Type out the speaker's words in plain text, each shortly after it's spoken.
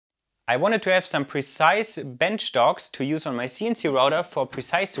I wanted to have some precise bench dogs to use on my CNC router for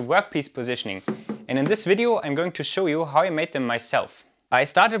precise workpiece positioning. And in this video I'm going to show you how I made them myself. I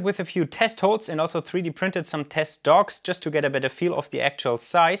started with a few test holes and also 3D printed some test dogs just to get a better feel of the actual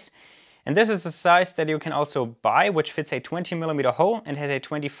size. And this is a size that you can also buy, which fits a 20mm hole and has a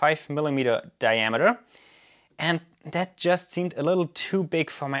 25mm diameter. And that just seemed a little too big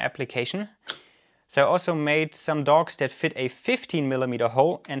for my application. So I also made some dogs that fit a 15mm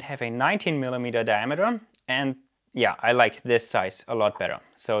hole and have a 19mm diameter. And yeah, I like this size a lot better.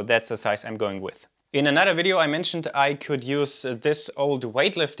 So that's the size I'm going with. In another video I mentioned I could use this old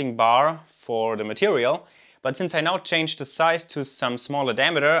weightlifting bar for the material, but since I now changed the size to some smaller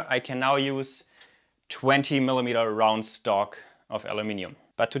diameter, I can now use 20mm round stock of aluminium.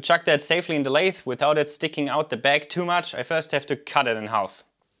 But to chuck that safely in the lathe without it sticking out the back too much, I first have to cut it in half.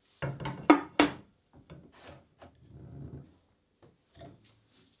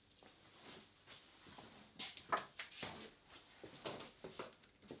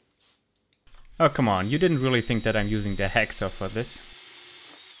 Oh come on, you didn't really think that I'm using the hacksaw for this.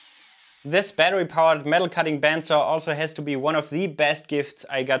 This battery-powered metal cutting bandsaw also has to be one of the best gifts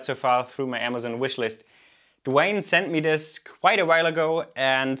I got so far through my Amazon wishlist. Dwayne sent me this quite a while ago,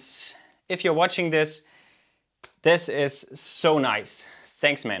 and if you're watching this, this is so nice.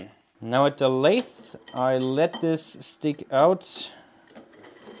 Thanks, man. Now at the lathe, I let this stick out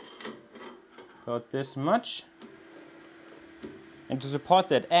about this much. And to support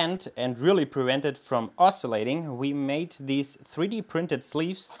that end and really prevent it from oscillating, we made these 3D printed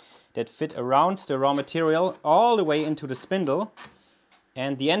sleeves that fit around the raw material all the way into the spindle.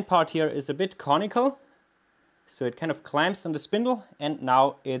 And the end part here is a bit conical, so it kind of clamps on the spindle, and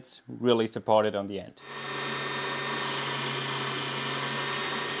now it's really supported on the end.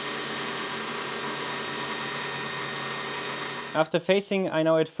 After facing, I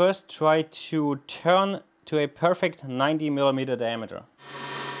now at first try to turn to a perfect 90mm diameter.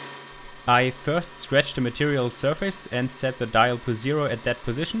 I first stretch the material surface and set the dial to 0 at that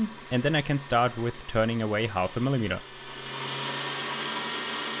position, and then I can start with turning away 0.5 mm.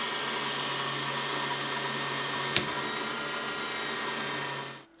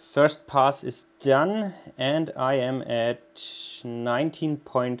 First pass is done and I am at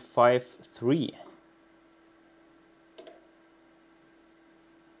 19.53.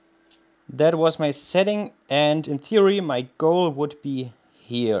 That was my setting, and in theory my goal would be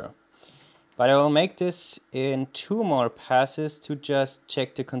here. But I will make this in 2 more passes to just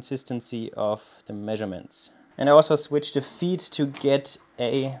check the consistency of the measurements. And I also switched the feed to get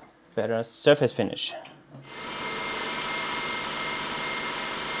a better surface finish.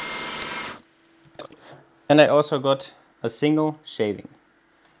 And I also got a single shaving.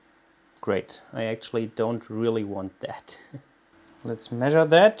 Great, I actually don't really want that. Let's measure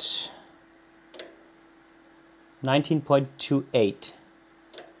that. 19.28.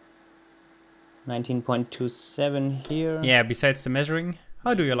 19.27 here. Yeah, besides the measuring,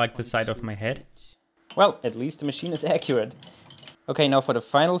 how do you like the side of my head? Well, at least the machine is accurate. Okay, now for the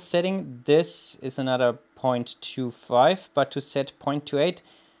final setting, this is another 0.25, but to set 0.28,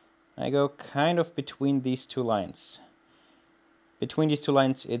 I go kind of between these two lines. Between these two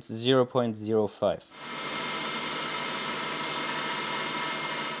lines, it's 0.05.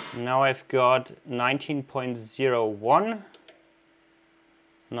 Now I've got 19.01,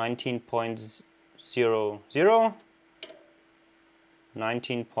 19.00,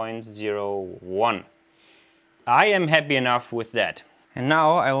 19.01. I am happy enough with that. And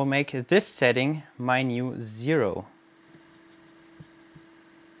now I will make this setting my new 0.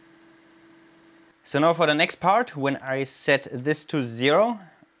 So now for the next part, when I set this to 0,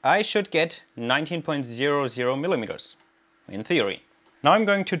 I should get 19.00 in theory. Now I'm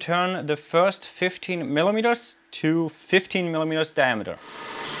going to turn the first 15mm to 15mm diameter.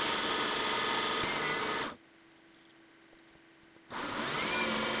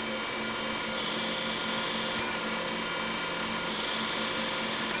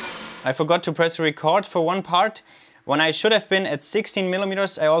 I forgot to press record for one part. When I should have been at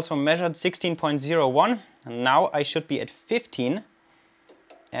 16mm, I also measured 16.01. Now I should be at 15,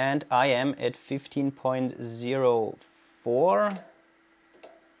 and I am at 15.04.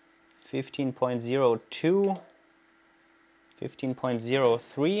 15.02,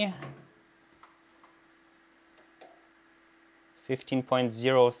 15.03,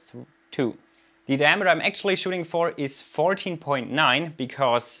 15.02. The diameter I'm actually shooting for is 14.9,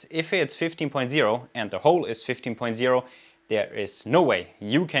 because if it's 15.0 and the hole is 15.0, there is no way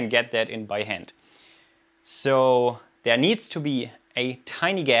you can get that in by hand. So there needs to be a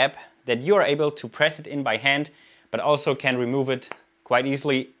tiny gap that you are able to press it in by hand, but also can remove it quite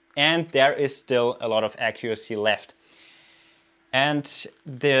easily and there is still a lot of accuracy left. And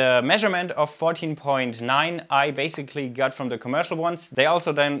the measurement of 14.9 I basically got from the commercial ones. They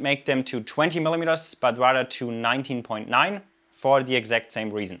also don't make them to 20 millimeters, but rather to 19.9 for the exact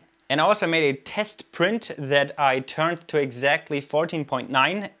same reason. And I also made a test print that I turned to exactly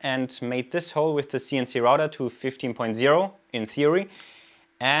 14.9 and made this hole with the CNC router to 15.0 in theory.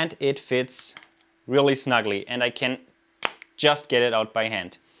 And it fits really snugly and I can just get it out by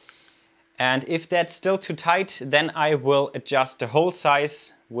hand. And if that's still too tight, then I will adjust the hole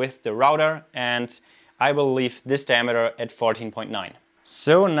size with the router and I will leave this diameter at 14.9.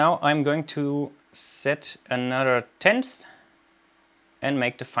 So now I'm going to set another 1/10 and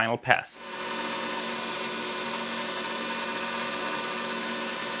make the final pass.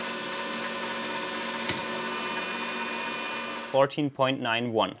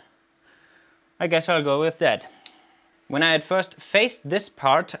 (14.91). I guess I'll go with that. When I had first faced this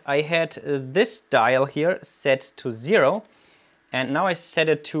part, I had this dial here set to 0 and now I set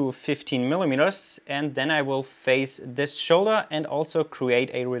it to 15 millimeters and then I will face this shoulder and also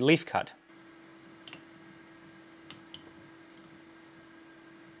create a relief cut.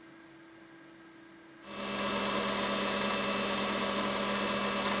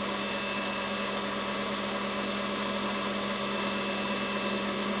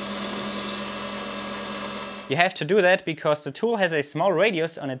 You have to do that because the tool has a small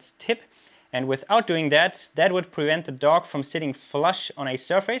radius on its tip, and without doing that, that would prevent the dog from sitting flush on a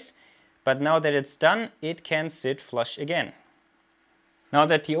surface, but now that it's done, it can sit flush again. Now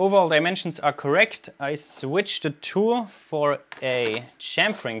that the overall dimensions are correct, I switched the tool for a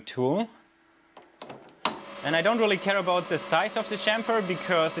chamfering tool. And I don't really care about the size of the chamfer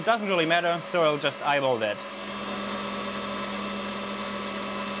because it doesn't really matter, so I'll just eyeball that.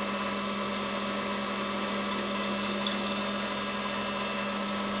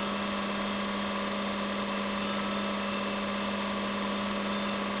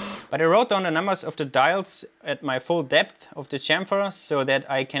 But I wrote down the numbers of the dials at my full depth of the chamfer so that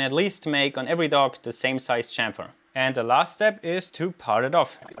I can at least make on every dog the same size chamfer. And the last step is to part it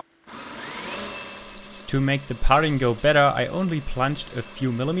off. To make the parting go better, I only plunged a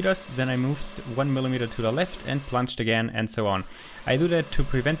few millimeters, then I moved 1 millimeter to the left and plunged again and so on. I do that to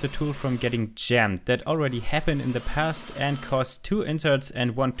prevent the tool from getting jammed. That already happened in the past and caused 2 inserts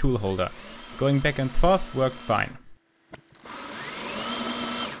and 1 tool holder. Going back and forth worked fine.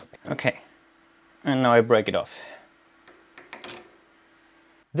 Okay, and now I break it off.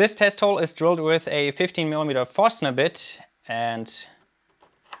 This test hole is drilled with a 15mm Forstner bit, and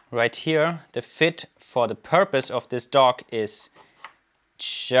right here the fit for the purpose of this dog is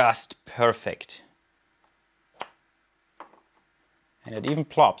just perfect. And it even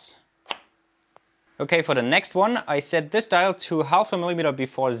plops. Okay, for the next one I set this dial to 0.5 millimeter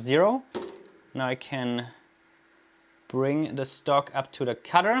before 0. Now I can bring the stock up to the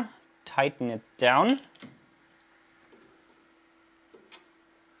cutter, tighten it down,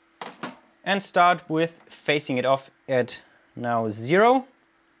 and start with facing it off at now 0.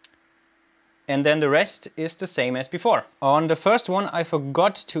 And then the rest is the same as before. On the first one I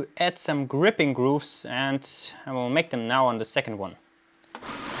forgot to add some gripping grooves and I will make them now on the second one.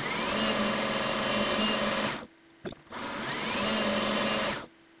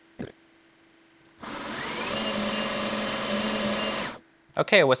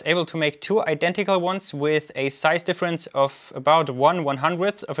 Okay, I was able to make 2 identical ones with a size difference of about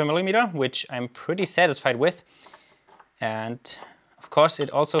 1/100th of a millimeter, which I'm pretty satisfied with. And of course it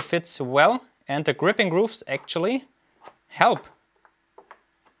also fits well, and the gripping grooves actually help.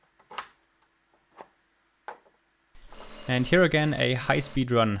 And here again a high-speed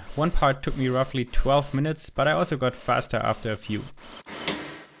run. One part took me roughly 12 minutes, but I also got faster after a few.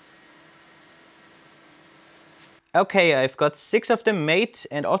 Okay, I've got 6 of them made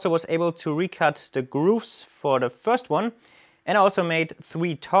and also was able to recut the grooves for the first one, and I also made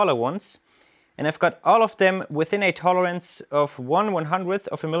 3 taller ones. And I've got all of them within a tolerance of 1/100th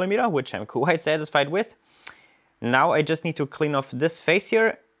of a millimeter, which I'm quite satisfied with. Now I just need to clean off this face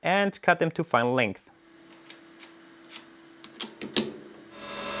here and cut them to final length.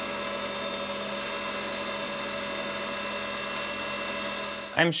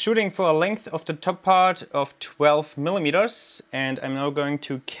 I'm shooting for a length of the top part of 12 millimeters, and I'm now going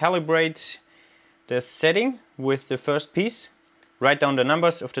to calibrate the setting with the first piece, write down the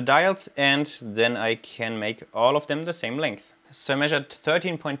numbers of the dials, and then I can make all of them the same length. So I measured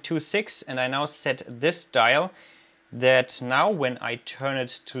 13.26 and I now set this dial that now when I turn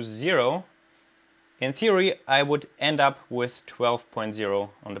it to 0, In theory, I would end up with 12.0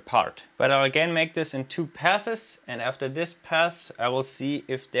 on the part. But I'll again make this in 2 passes, and after this pass I will see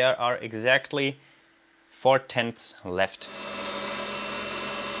if there are exactly 4/10 left.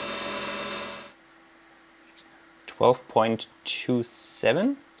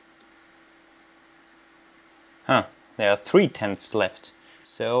 12.27? Huh, there are 3/10 left.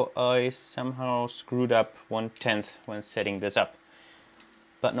 So I somehow screwed up 1/10 when setting this up.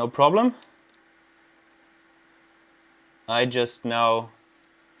 But no problem. I just now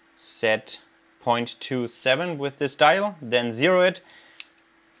set 0.27 with this dial, then 0 it,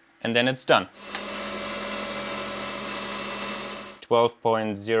 and then it's done.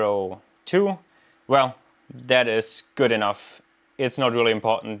 12.02. Well, that is good enough. It's not really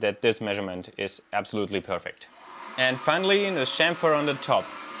important that this measurement is absolutely perfect. And finally, the chamfer on the top.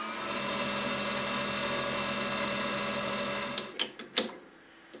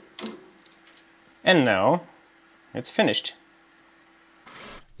 And now it's finished.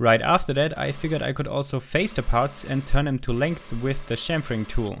 Right after that, I figured I could also face the parts and turn them to length with the chamfering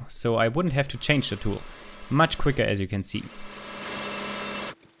tool, so I wouldn't have to change the tool. Much quicker, as you can see.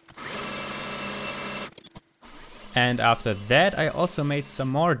 And after that, I also made some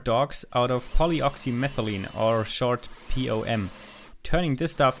more dogs out of polyoxymethylene, or short POM. Turning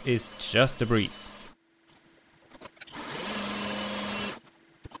this stuff is just a breeze.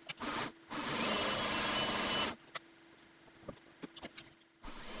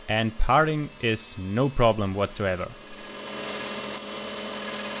 And parting is no problem whatsoever.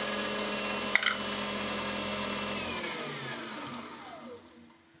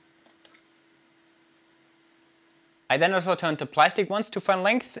 I then also turned the plastic ones to fine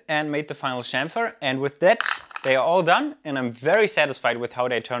length and made the final chamfer, and with that they are all done and I'm very satisfied with how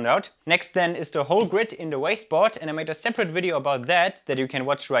they turned out. Next then is the whole grid in the wasteboard, and I made a separate video about that you can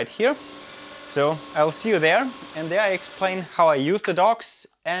watch right here. So I'll see you there, and there I explain how I use the dogs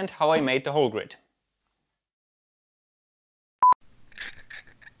and how I made the whole grid.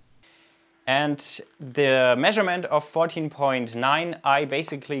 And the measurement of 14.9 I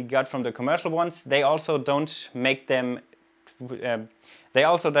basically got from the commercial ones. They also don't make them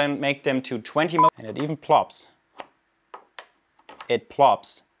to 20 mil, and it even plops. It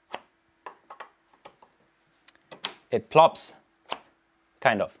plops. It plops,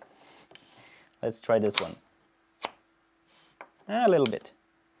 kind of. Let's try this one. A little bit.